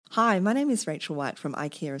Hi, my name is Rachel White from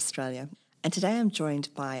IKEA Australia, and today I'm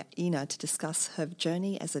joined by Iina to discuss her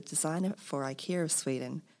journey as a designer for IKEA of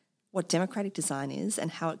Sweden, what democratic design is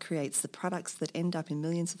and how it creates the products that end up in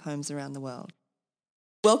millions of homes around the world.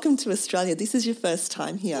 Welcome to Australia. This is your first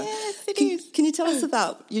time here. Yes, it is. Can you tell us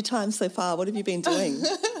about your time so far? What have you been doing?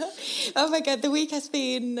 Oh my God, the week has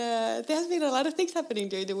been, there has been a lot of things happening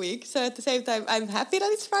during the week. So at the same time, I'm happy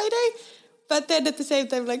that it's Friday. But then at the same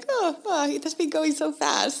time, like, it has been going so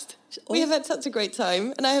fast. We have had such a great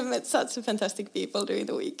time, and I have met such fantastic people during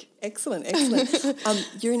the week. Excellent.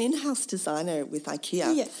 You're an in-house designer with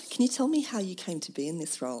IKEA. Yes. Can you tell me how you came to be in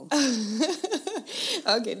this role?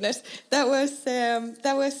 Oh goodness, that was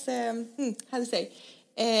how to say?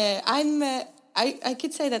 I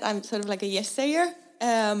could say that I'm sort of like a yes sayer.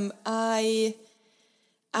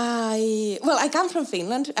 I come from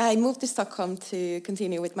Finland. I moved to Stockholm to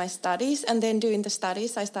continue with my studies, and then during the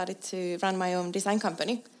studies, I started to run my own design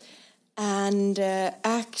company. And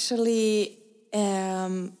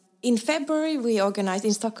in February, it's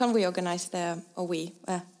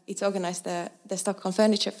organized the Stockholm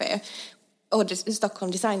Furniture Fair, or the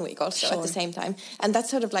Stockholm Design Week also at the same time. And that's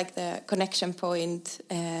sort of like the connection point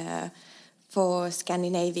for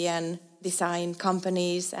Scandinavian design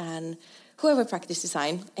companies and whoever practice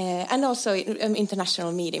design, and also an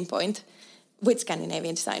international meeting point with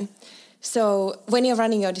Scandinavian design. So when you're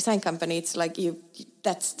running your design company, it's like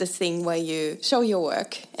that's the thing where you show your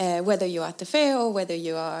work, whether you're at the fair or whether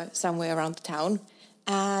you are somewhere around the town.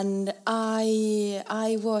 And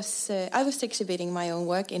I was exhibiting my own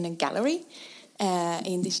work in a gallery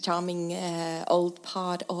in this charming old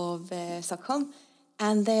part of Stockholm.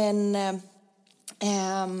 And then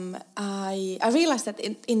I realized that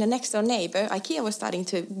in the next door neighbor, IKEA was starting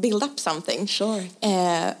to build up something. Sure.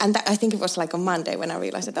 And I think it was like on Monday when I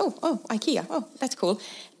realized that, IKEA, that's cool.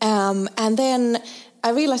 And then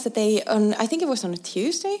I realized that I think it was on a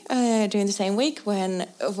Tuesday during the same week when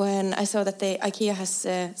I saw that the IKEA has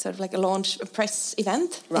sort of like a launch press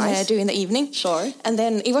event during the evening. Sure. And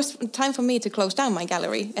then it was time for me to close down my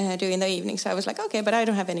gallery during the evening. So I was like, okay, but I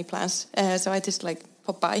don't have any plans. So I just like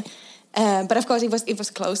pop by. But of course, it was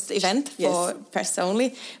a closed event for press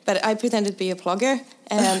only. But I pretended to be a blogger.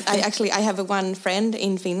 I have one friend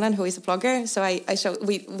in Finland who is a blogger. So I showed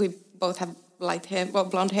we both have light hair,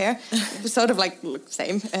 blonde hair, sort of like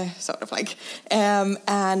same, sort of like.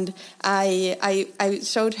 And I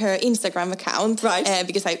showed her Instagram account,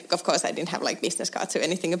 because of course I didn't have like business cards or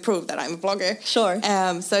anything to prove that I'm a blogger. Sure.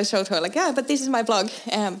 So I showed her like, but this is my blog.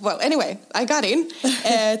 Anyway, I got in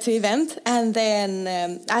to event, and then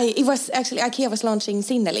IKEA was launching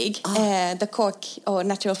Sinnelig, the cork or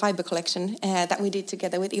natural fiber collection that we did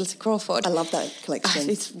together with Ilse Crawford. I love that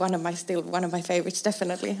collection. It's one of my favorites,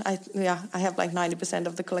 definitely. I have like 90%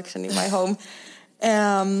 of the collection in my home.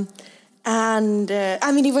 It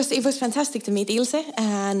was fantastic to meet Ilse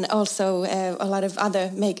and also a lot of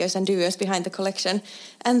other makers and doers behind the collection.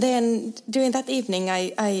 And then during that evening,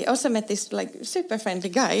 I also met this like super friendly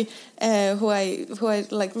guy who I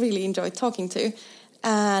like really enjoyed talking to.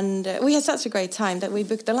 And we had such a great time that we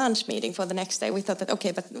booked a lunch meeting for the next day. We thought that,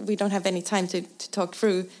 okay, but we don't have any time to talk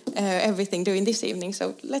through everything during this evening,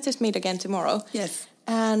 so let's just meet again tomorrow. Yes.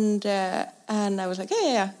 And I was like,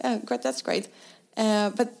 yeah, great, that's great.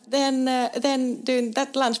 But then during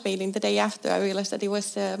that lunch meeting the day after, I realized that it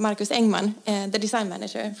was Markus Engman, the design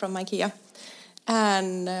manager from IKEA.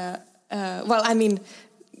 And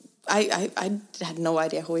I had no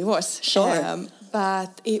idea who he was. Sure.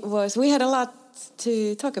 But we had a lot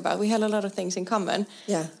to talk about. We had a lot of things in common.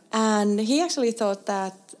 Yeah. And he actually thought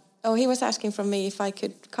that, he was asking from me if I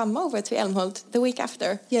could come over to Älmhult the week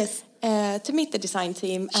after. Yes. To meet the design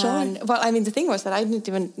team. Sure. And, the thing was that I didn't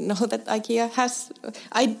even know that IKEA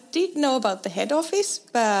I did know about the head office,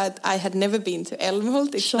 but I had never been to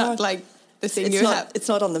Älmhult. It's not like the thing have. It's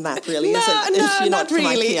not on the map, really, no, is it? No, if you're not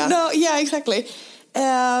really. IKEA. No, yeah, exactly.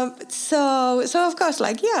 So of course,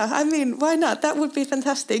 why not? That would be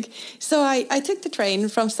fantastic. So I took the train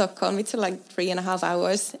from Stockholm. It's like 3.5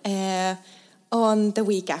 hours on the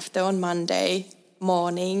week after, on Monday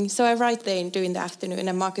morning. So I arrived there during the afternoon,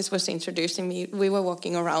 and Marcus was introducing me. We were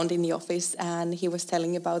walking around in the office, and he was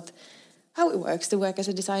telling about how it works to work as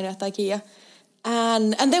a designer at IKEA.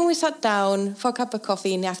 And then we sat down for a cup of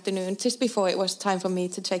coffee in the afternoon, just before it was time for me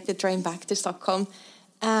to take the train back to Stockholm.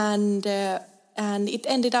 And it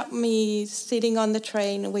ended up me sitting on the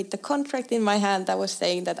train with the contract in my hand that was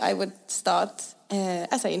saying that I would start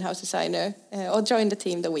as an in-house designer or join the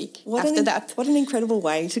team the week after that. What an incredible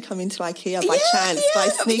way to come into IKEA by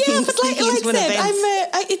sneaking into an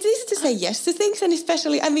event. It's easy to say yes to things, and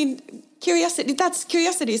especially,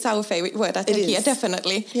 curiosity is our favorite word at IKEA,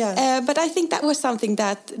 definitely. Yeah. But I think that was something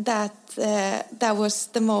that was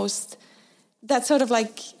the most, that sort of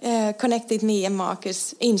like connected me and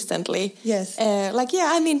Marcus instantly. Yes.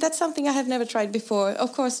 I mean, that's something I have never tried before.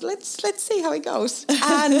 Of course, let's see how it goes.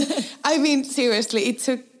 And I mean, seriously, it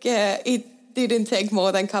didn't take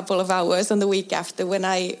more than a couple of hours on the week after when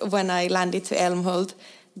I landed to Älmhult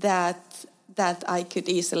that I could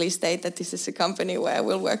easily state that this is a company where I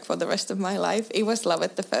will work for the rest of my life. It was love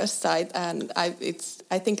at the first sight, and I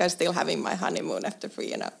think I'm still having my honeymoon after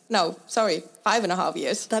 5.5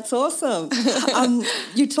 years. That's awesome.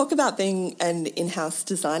 You talk about being an in-house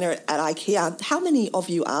designer at IKEA. How many of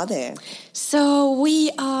you are there? So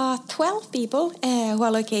we are 12 people who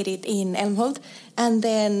are located in Älmhult, and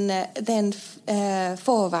then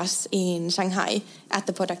 4 of us in Shanghai at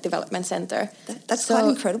the Product Development Center. That's quite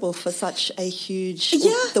incredible for such a huge,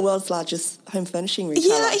 the world's largest home furnishing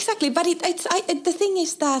retailer. Yeah, exactly. But the thing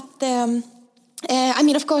is that, I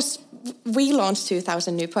mean, of course, we launch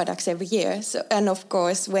 2,000 new products every year. So, and of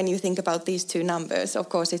course, when you think about these two numbers, of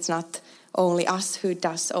course, it's not only us who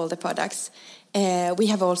does all the products. We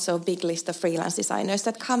have also a big list of freelance designers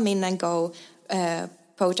that come in and go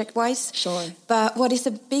project-wise. Sure. But what is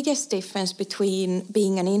the biggest difference between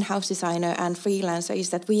being an in-house designer and freelancer is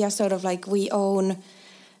that we are sort of like, we own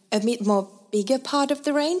a bit more bigger part of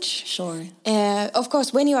the range. Sure. Of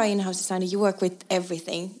course, when you are in-house designer, you work with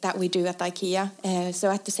everything that we do at IKEA.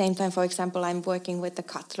 So at the same time, for example, I'm working with the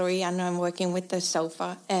cutlery and I'm working with the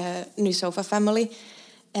new sofa family.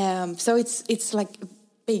 So it's like a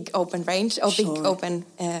big open range or big open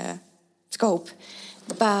scope.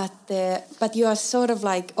 But you are sort of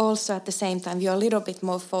like also at the same time, you're a little bit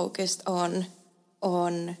more focused on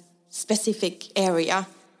specific area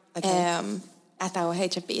at our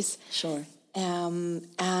HFBs. Sure. And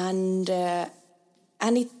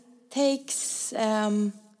it takes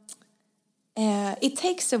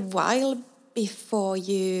a while before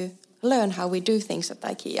you learn how we do things at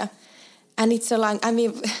IKEA. And it's so long. I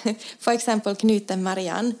mean, for example, Knut and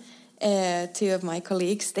Marianne, 2 of my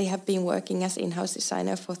colleagues, they have been working as in-house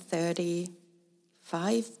designer for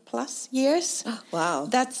 35 plus years. Oh, wow.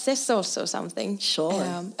 That says also something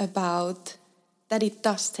about that it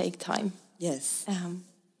does take time. Yes.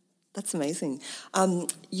 That's amazing.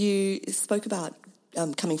 You spoke about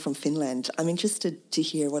coming from Finland. I'm interested to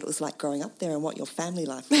hear what it was like growing up there and what your family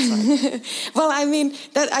life was like. Well, I mean,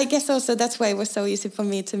 I guess also that's why it was so easy for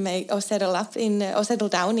me to settle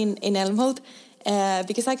down in Älmhult,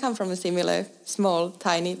 because I come from a similar small,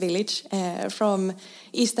 tiny village from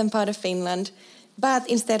eastern part of Finland. But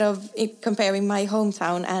instead of comparing my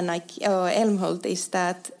hometown and Älmhult, is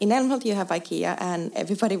that in Älmhult you have IKEA and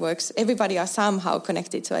everybody are somehow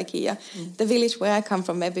connected to IKEA. The village where I come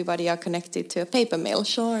from, everybody are connected to a paper mill.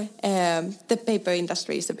 Sure. The paper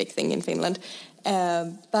industry is a big thing in Finland.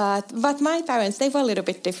 But my parents, they were a little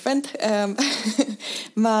bit different.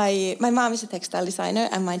 My mom is a textile designer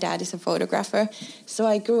and my dad is a photographer. So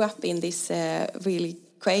I grew up in this really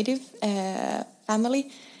creative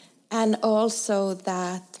family. And also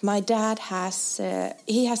that my dad has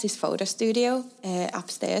his photo studio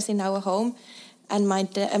upstairs in our home, and my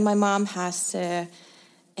mom has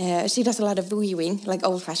she does a lot of weaving, like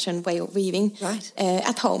old-fashioned way of weaving, right,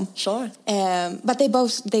 at home. Sure. But they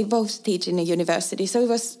both teach in a university, so it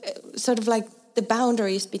was sort of like the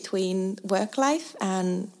boundaries between work life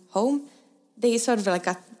and home. They sort of like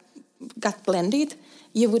got blended.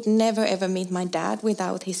 You would never ever meet my dad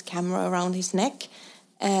without his camera around his neck.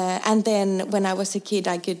 And then when I was a kid,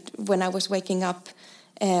 when I was waking up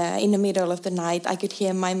in the middle of the night, I could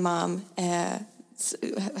hear my mom, the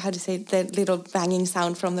little banging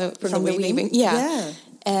sound from the weaving. Yeah.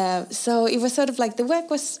 So it was sort of like the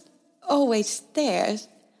work was always there,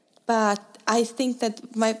 but I think that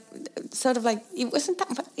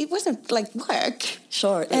it wasn't like work.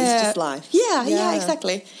 Sure, it was just life. Yeah,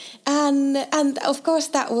 exactly. And of course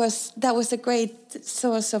that was a great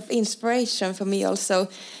source of inspiration for me also.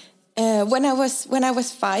 When I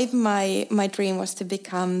was 5, my dream was to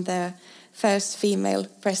become the first female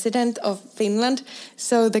president of Finland.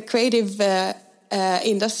 So the creative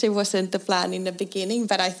industry wasn't the plan in the beginning,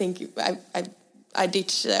 but I think I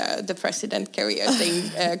ditched the president career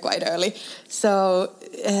thing quite early. So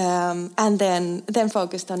and then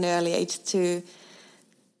focused on early age to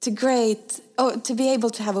be able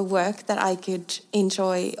to have a work that I could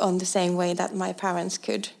enjoy on the same way that my parents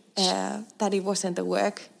could. That it wasn't the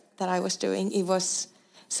work that I was doing. It was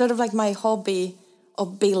sort of like my hobby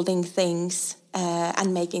of building things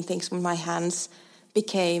and making things with my hands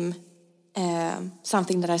became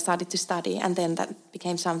something that I started to study, and then that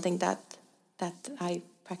became something that I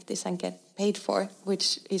practice and get paid for, which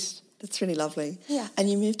is... That's really lovely. Yeah. And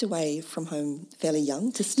you moved away from home fairly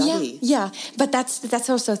young to study. Yeah. But that's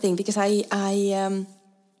also a thing, because I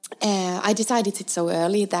decided it so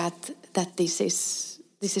early that this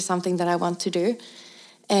is something that I want to do.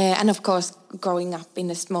 And of course, growing up in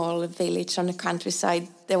a small village on the countryside,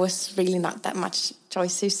 there was really not that much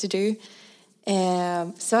choices to do.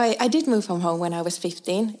 So I did move from home when I was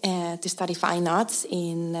 15 to study fine arts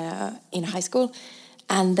in high school,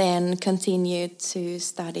 and then continued to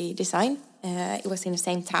study design. It was in the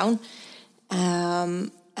same town.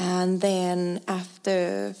 And then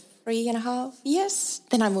after 3.5 years,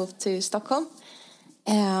 then I moved to Stockholm.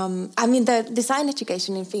 I mean, the design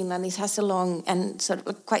education in Finland has a long and sort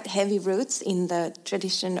of quite heavy roots in the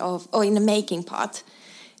tradition or in the making part.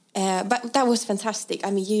 But that was fantastic.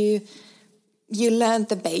 I mean, you learned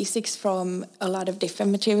the basics from a lot of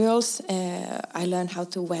different materials. I learned how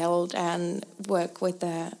to weld and work with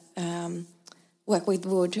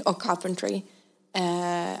wood or carpentry.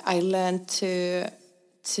 I learned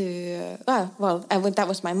that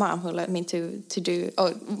was my mom who learned me to do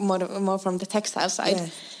more from the textile side.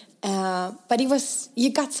 Yeah. But you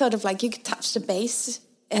got sort of like, you could touch the base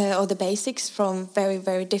or the basics from very,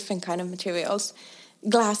 very different kind of materials.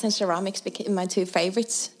 Glass and ceramics became my two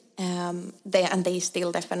favorites. They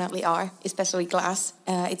still definitely are, especially glass.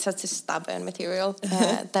 It's such a stubborn material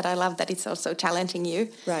that I love that it's also challenging you.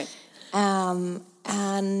 Right.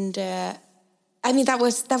 I mean, that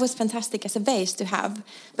was fantastic as a base to have.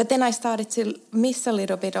 But then I started to miss a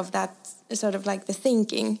little bit of that sort of like the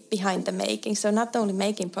thinking behind the making. So not only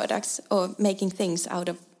making products or making things out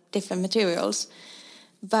of different materials,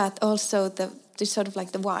 but also the sort of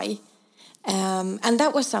like the why. And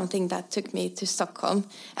that was something that took me to Stockholm.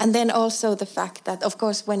 And then also the fact that, of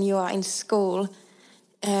course, when you are in school,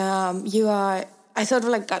 I sort of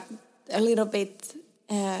like got a little bit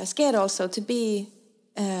scared also to be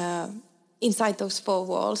inside those four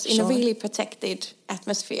walls in a really protected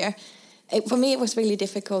atmosphere. For me, it was really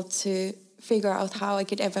difficult to figure out how I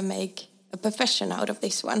could ever make a profession out of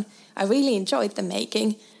this one. I really enjoyed the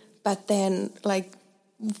making, but then like,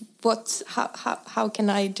 how can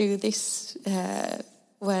I do this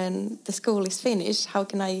when the school is finished? How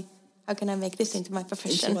can I make this into my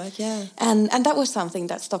profession? Into work, yeah. And that was something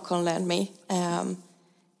that Stockholm learned me.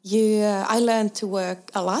 I learned to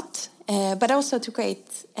work a lot, but also to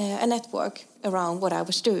create a network around what I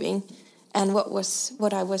was doing and what was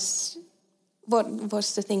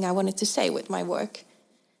the thing I wanted to say with my work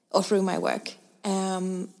or through my work.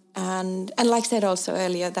 And like I said also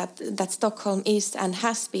earlier, that Stockholm is and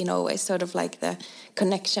has been always sort of like the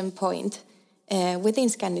connection point within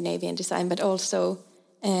Scandinavian design, but also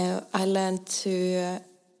I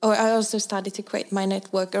also started to create my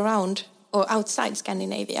network around or outside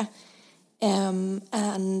Scandinavia.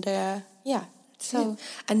 So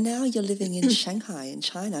and now you're living in Shanghai in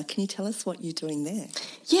China. Can you tell us what you're doing there?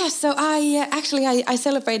 Yeah, so I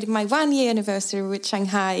celebrated my 1-year anniversary with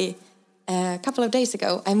Shanghai a couple of days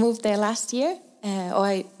ago. I moved there last year,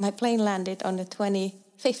 my plane landed on the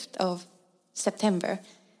 25th of September.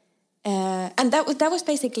 And that was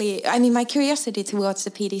basically, I mean, my curiosity towards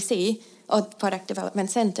the PDC, or Product Development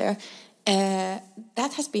Center,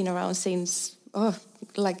 that has been around since,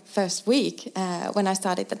 like first week when I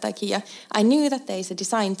started at IKEA. I knew that there is a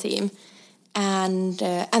design team. And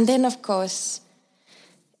then, of course,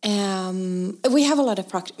 we have a lot of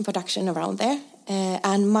production around there.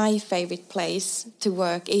 And my favorite place to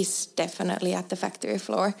work is definitely at the factory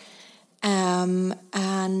floor.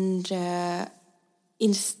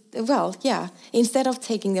 Instead of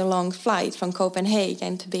taking a long flight from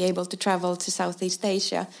Copenhagen to be able to travel to Southeast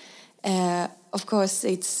Asia, of course,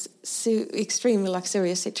 it's extremely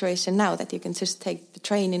luxurious situation now that you can just take the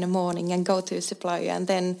train in the morning and go to a supplier, and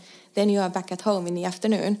then you are back at home in the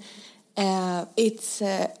afternoon. I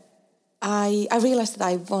realized that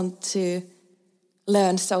I want to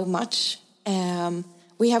learn so much.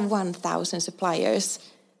 We have 1,000 suppliers,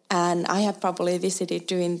 and I have probably visited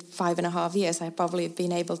during 5.5 years. I've probably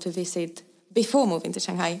been able to visit, before moving to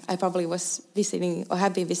Shanghai, I probably was visiting or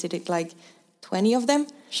have been visited like 20 of them.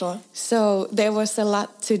 Sure. So there was a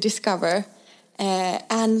lot to discover.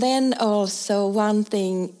 And then also one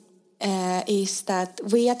thing is that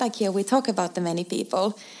we at IKEA, we talk about the many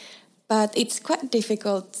people, but it's quite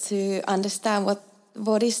difficult to understand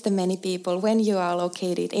what is the many people when you are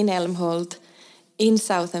located in Älmhult, in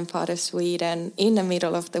southern part of Sweden, in the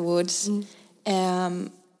middle of the woods.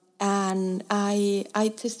 And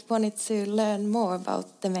I just wanted to learn more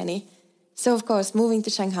about the many. So, of course, moving to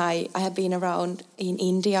Shanghai, I have been around in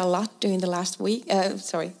India a lot during the last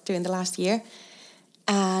year.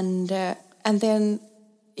 And then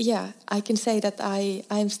I can say that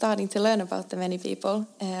I'm starting to learn about the many people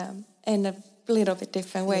in a little bit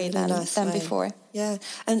different way than before. Yeah,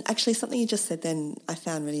 and actually something you just said then I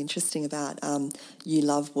found really interesting about you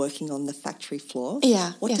love working on the factory floor.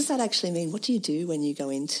 Yeah. What does that actually mean? What do you do when you go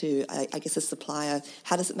into, I guess, a supplier?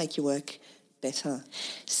 How does it make your work better?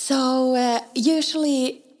 So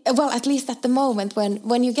usually, well, at least at the moment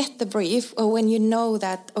when you get the brief or when you know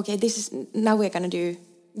that, okay, this is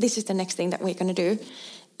the next thing that we're going to do,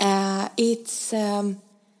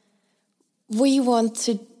 we want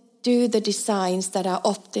to do the designs that are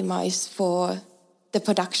optimized for the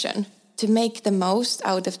production to make the most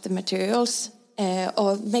out of the materials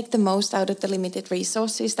or make the most out of the limited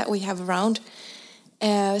resources that we have around.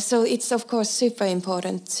 So it's, of course, super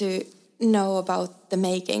important to know about the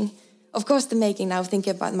making. Of course, the making now,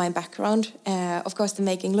 thinking about my background, of course, the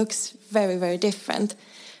making looks very, very different.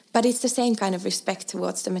 But it's the same kind of respect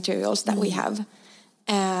towards the materials that we have.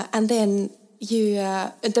 And then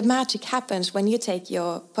the magic happens when you take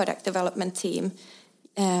your product development team,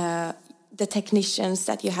 the technicians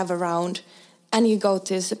that you have around, and you go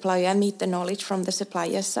to the supplier and meet the knowledge from the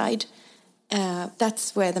supplier side.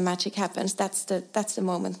 That's where the magic happens. That's the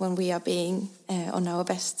moment when we are being on our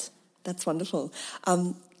best. That's wonderful.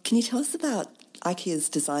 Can you tell us about IKEA's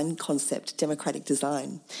design concept, democratic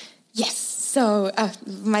design? Yes, so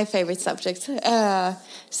my favorite subject.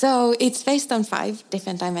 So it's based on 5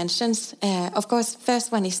 different dimensions. Of course,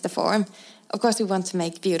 first one is the form. Of course, we want to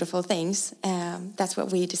make beautiful things. That's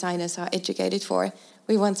what we designers are educated for.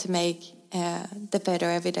 We want to make the better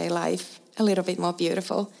everyday life a little bit more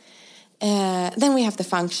beautiful. Then we have the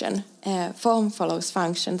function. Form follows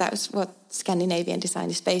function. That's what Scandinavian design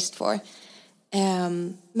is based for.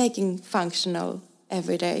 Making functional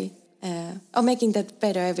everyday or making that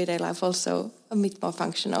better everyday life also a bit more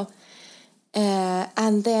functional.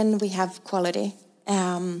 And then we have quality.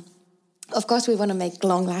 Of course, we want to make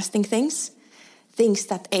long-lasting things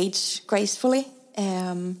that age gracefully,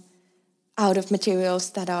 out of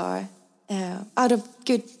materials that are out of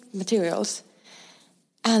good materials.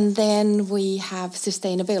 And then we have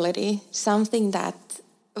sustainability, something that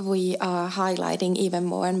we are highlighting even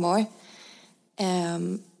more and more.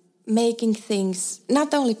 Making things,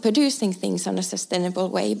 not only producing things on a sustainable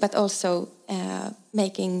way, but also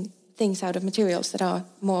making things out of materials that are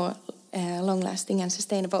more long-lasting and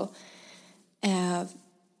sustainable.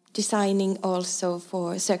 Designing also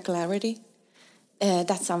for circularity.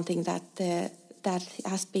 That's something that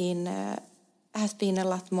has been a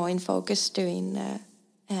lot more in focus during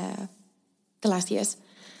the last years.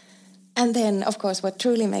 And then, of course, what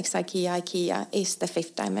truly makes IKEA is the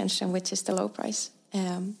 5th dimension, which is the low price.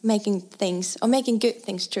 Making good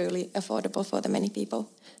things truly affordable for the many people.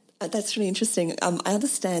 That's really interesting. I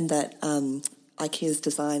understand that IKEA's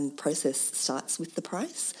design process starts with the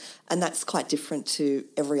price, and that's quite different to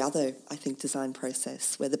every other, I think, design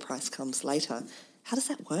process where the price comes later. How does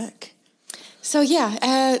that work? So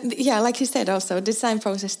like you said, also design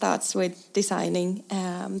process starts with designing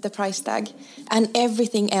the price tag, and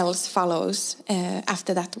everything else follows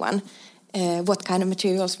after that one. What kind of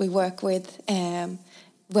materials we work with,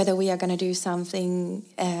 whether we are going to do something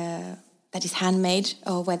that is handmade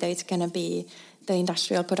or whether it's going to be the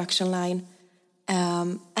industrial production line.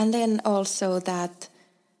 And then also that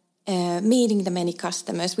meeting the many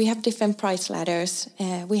customers. We have different price ladders.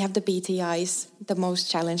 We have the BTIs, the most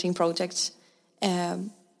challenging projects.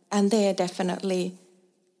 And they're definitely,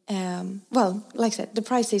 like I said, the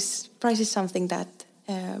price is something that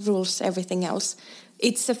rules everything else.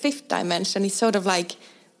 It's a 5th dimension. It's sort of like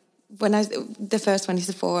the first one is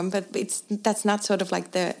the form, but that's not sort of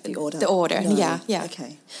like the order. The order, no. Yeah.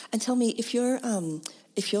 Okay. And tell me, if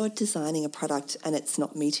you're designing a product and it's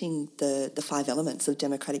not meeting the 5 elements of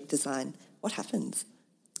democratic design, what happens?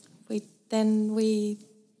 Then we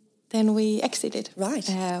exit it. Right.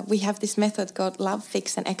 We have this method called love,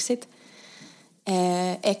 fix, and exit.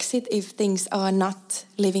 Exit if things are not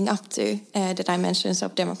living up to the dimensions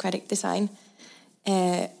of democratic design.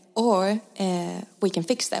 Or we can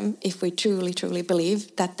fix them if we truly, truly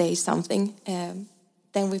believe that there is something.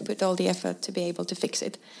 Then we put all the effort to be able to fix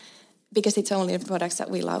it. Because it's only the products that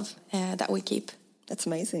we love that we keep. That's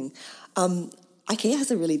amazing. IKEA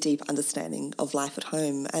has a really deep understanding of life at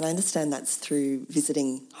home, and I understand that's through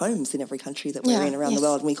visiting homes in every country that we're in around the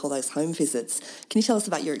world, and we call those home visits. Can you tell us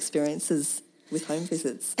about your experiences with home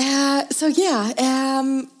visits?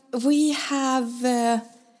 We have...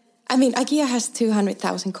 IKEA has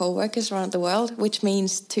 200,000 co-workers around the world, which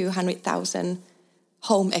means 200,000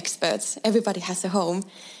 home experts. Everybody has a home.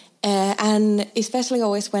 And especially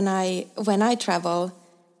always when I travel,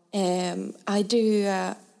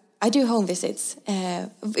 I do home visits.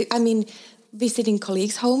 I mean, visiting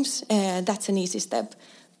colleagues' homes, that's an easy step.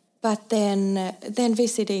 But then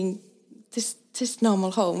visiting just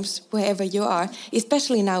normal homes wherever you are,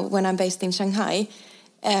 especially now when I'm based in Shanghai,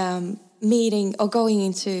 meeting or going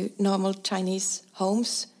into normal Chinese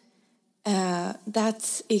homes,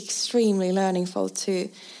 that's extremely learningful to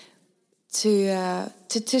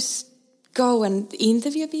just go and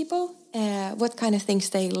interview people, what kind of things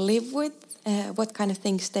they live with, what kind of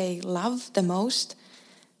things they love the most,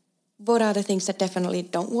 what are the things that definitely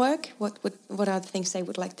don't work, what are the things they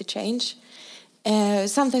would like to change.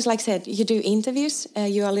 Sometimes, like I said, you do interviews,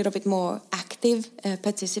 you're a little bit more active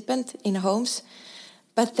participant in homes,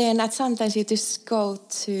 but then at sometimes you just go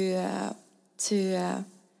to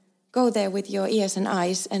go there with your ears and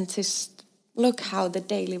eyes and just look how the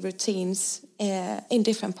daily routines in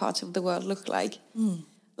different parts of the world look like.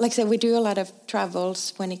 Like I said, we do a lot of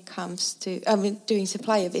travels when it comes to doing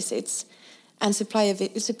supplier visits and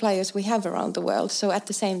suppliers we have around the world. So at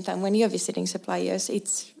the same time, when you're visiting suppliers,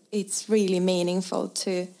 it's really meaningful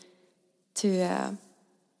to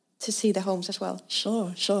see the homes as well.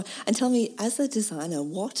 Sure. And tell me, as a designer,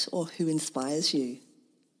 what or who inspires you?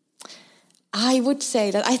 I would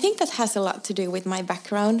say that I think that has a lot to do with my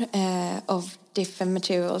background of different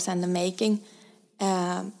materials and the making.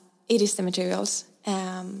 It is the materials.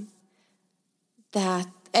 That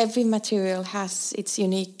every material has its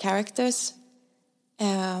unique characters,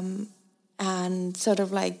 and sort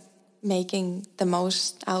of like making the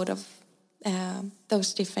most out of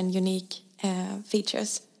those different unique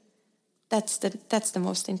features. That's the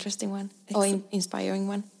most interesting one. Excellent. Or inspiring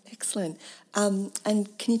one. Excellent.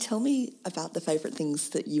 And can you tell me about the favourite things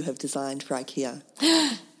that you have designed for IKEA?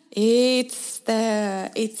 It's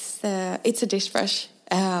a dish brush.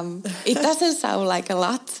 It doesn't sound like a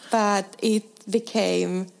lot, but it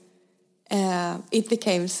became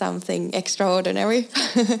something extraordinary.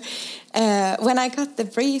 When I got the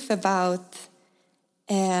brief about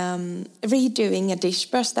redoing a dish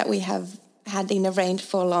brush that we have had in a range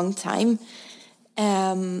for a long time,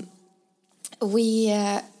 we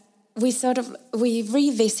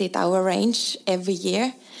revisit our range every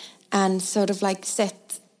year and sort of like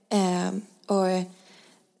set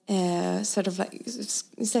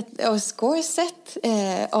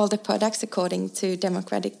all the products according to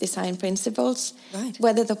democratic design principles, right.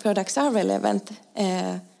 Whether the products are relevant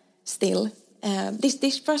still. This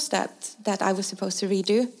dish brush that I was supposed to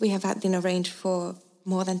redo, we have had in a range for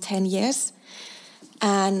more than 10 years.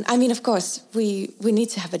 And I mean, of course, we need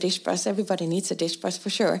to have a dish brush. Everybody needs a dish brush for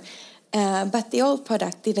sure. But the old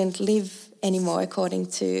product didn't live anymore according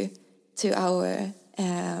to our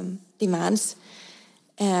demands.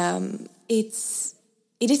 It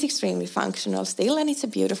is extremely functional still, and it's a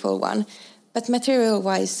beautiful one. But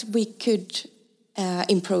material-wise, we could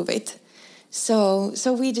improve it. So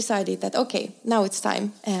we decided that, okay, now it's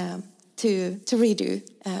time to redo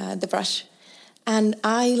the brush. And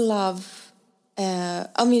I love,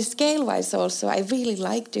 scale-wise also, I really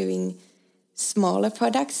like doing smaller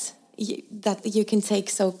products that you can take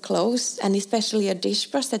so close, and especially a dish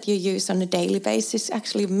brush that you use on a daily basis,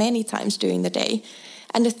 actually many times during the day.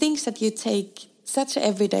 And the things that you take, such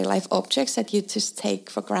everyday life objects that you just take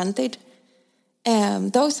for granted,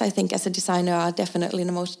 those I think as a designer are definitely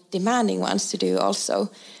the most demanding ones to do also,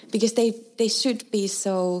 because they should be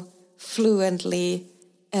so fluently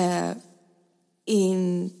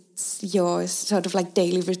in your sort of like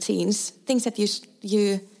daily routines, things that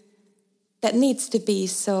you that needs to be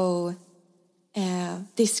so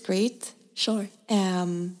discreet. Sure.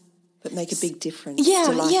 But make a big difference.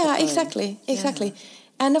 Yeah, exactly. Yeah.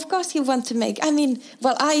 And of course you want to make,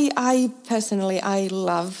 I personally, I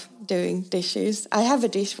love doing dishes. I have a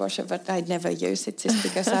dishwasher, but I never use it just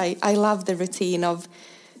because I love the routine of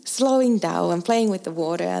slowing down and playing with the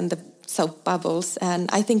water and the soap bubbles. And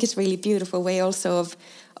I think it's really beautiful way also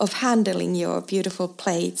of handling your beautiful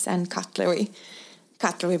plates and cutlery.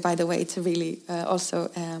 Cutlery, by the way, it's a really also,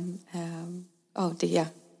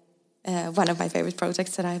 one of my favorite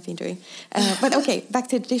projects that I've been doing. But okay, back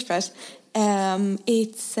to the dish brush.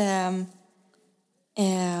 It's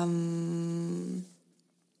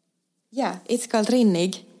called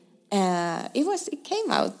Rinnig. It came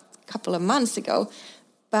out a couple of months ago,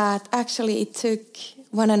 but actually it took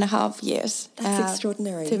 1.5 years. That's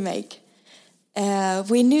extraordinary to make.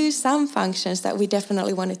 We knew some functions that we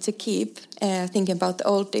definitely wanted to keep, thinking about the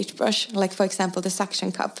old dish brush, like for example the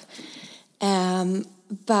suction cup.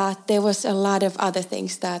 But there was a lot of other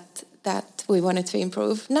things that we wanted to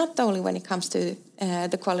improve, not only when it comes to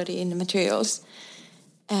the quality in the materials,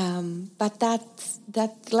 but that,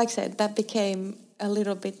 like I said, that became a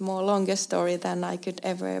little bit more longer story than I could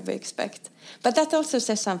ever expect. But that also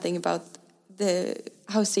says something about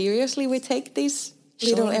how seriously we take these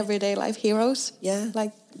little everyday life heroes. Yeah.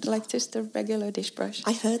 Like just a regular dish brush.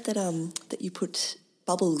 I heard that that you put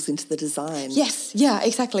bubbles into the design. Yes, yeah,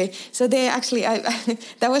 exactly. So they actually,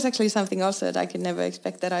 that was actually something also that I could never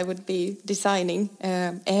expect, that I would be designing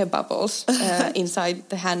air bubbles inside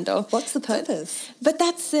the handle. What's the purpose? But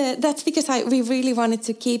that's because we really wanted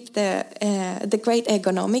to keep the great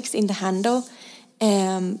ergonomics in the handle.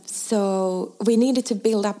 So we needed to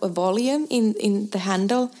build up a volume in the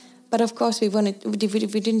handle, but of course we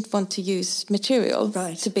didn't want to use material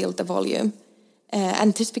to build the volume.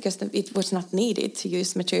 And just because it was not needed to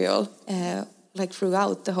use material like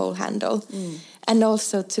throughout the whole handle, and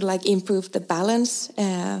also to like improve the balance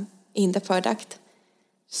in the product.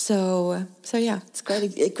 So yeah, it's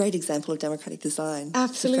a great example of democratic design.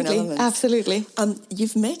 Absolutely.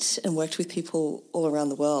 You've met and worked with people all around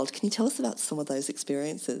the world. Can you tell us about some of those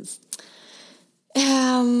experiences?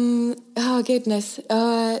 Oh goodness.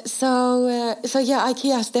 So yeah,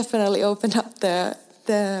 IKEA has definitely opened up the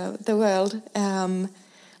world.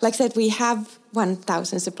 Like I said, we have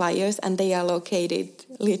 1,000 suppliers and they are located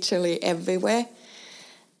literally everywhere.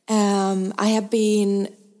 I have been,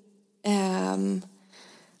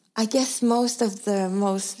 I guess most of the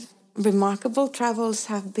most remarkable travels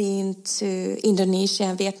have been to Indonesia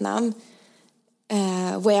and Vietnam,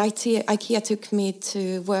 where IKEA took me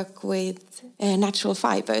to work with natural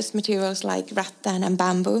fibers, materials like rattan and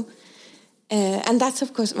bamboo. And that's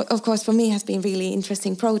of course for me has been really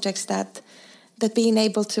interesting projects that being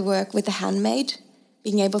able to work with the handmade,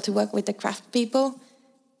 being able to work with the craft people,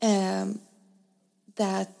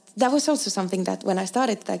 that was also something that when I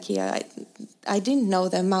started at IKEA, I didn't know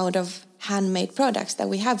the amount of handmade products that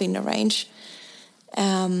we have in the range.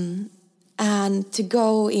 And to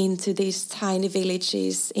go into these tiny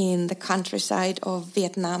villages in the countryside of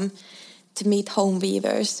Vietnam, to meet home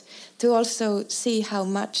weavers, to also see how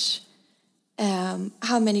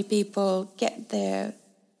many people get their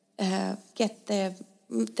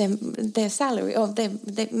salary, or they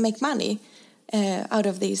make money out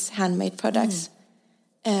of these handmade products.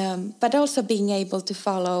 But also being able to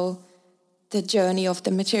follow the journey of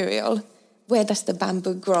the material. Where does the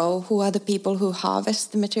bamboo grow? Who are the people who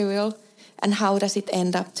harvest the material? And how does it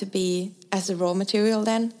end up to be as a raw material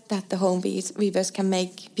then that the home weavers can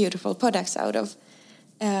make beautiful products out of?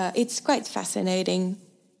 It's quite fascinating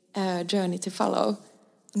journey to follow.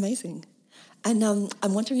 Amazing. And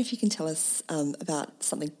I'm wondering if you can tell us about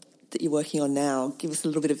something that you're working on now. Give us a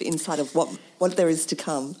little bit of insight of what there is to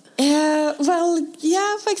come.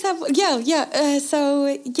 For example, so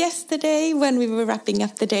yesterday when we were wrapping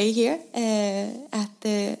up the day here at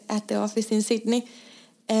the office in Sydney,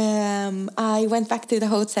 I went back to the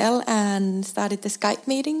hotel and started the Skype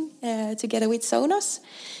meeting together with Sonos.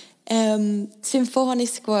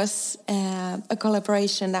 Symfonisk was a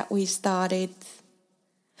collaboration that we started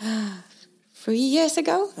 3 years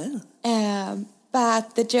ago. Oh.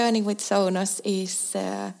 But the journey with Sonos is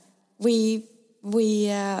we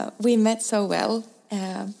met so well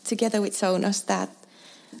together with Sonos that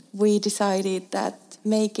we decided that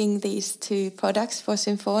making these 2 products for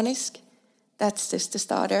Symfonisk, that's just the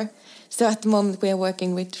starter. So at the moment we are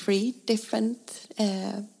working with 3 different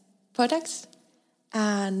products.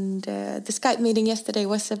 And the Skype meeting yesterday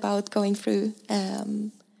was about going through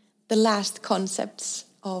the last concepts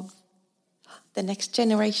of the next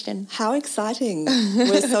generation. How exciting.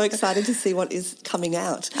 We're so excited to see what is coming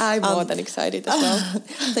out. I'm more than excited as well.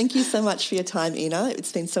 Thank you so much for your time, Iina.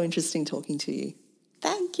 It's been so interesting talking to you.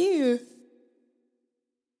 Thank you.